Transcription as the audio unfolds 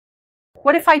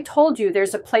What if I told you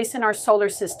there's a place in our solar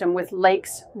system with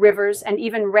lakes, rivers, and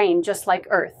even rain just like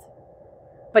Earth?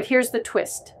 But here's the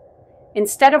twist.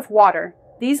 Instead of water,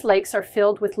 these lakes are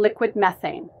filled with liquid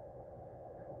methane.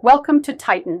 Welcome to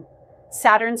Titan,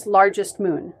 Saturn's largest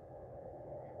moon.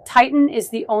 Titan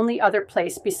is the only other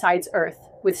place besides Earth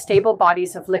with stable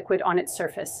bodies of liquid on its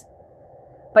surface.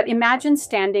 But imagine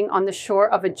standing on the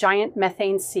shore of a giant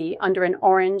methane sea under an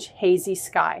orange, hazy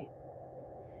sky.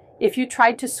 If you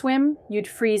tried to swim, you'd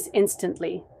freeze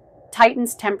instantly.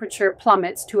 Titan's temperature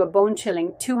plummets to a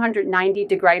bone-chilling 290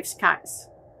 degrees Celsius.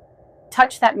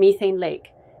 Touch that methane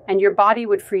lake, and your body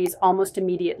would freeze almost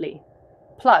immediately.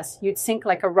 Plus, you'd sink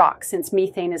like a rock since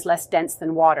methane is less dense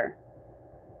than water.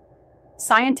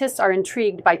 Scientists are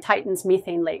intrigued by Titan's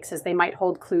methane lakes as they might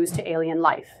hold clues to alien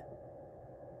life.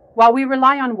 While we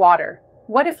rely on water,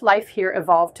 what if life here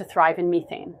evolved to thrive in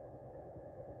methane?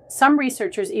 Some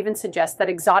researchers even suggest that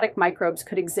exotic microbes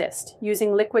could exist,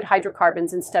 using liquid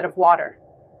hydrocarbons instead of water.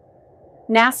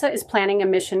 NASA is planning a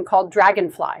mission called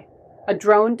Dragonfly, a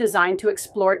drone designed to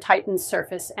explore Titan's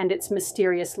surface and its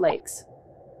mysterious lakes.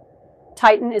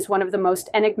 Titan is one of the most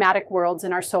enigmatic worlds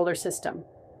in our solar system.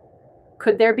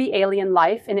 Could there be alien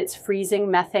life in its freezing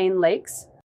methane lakes?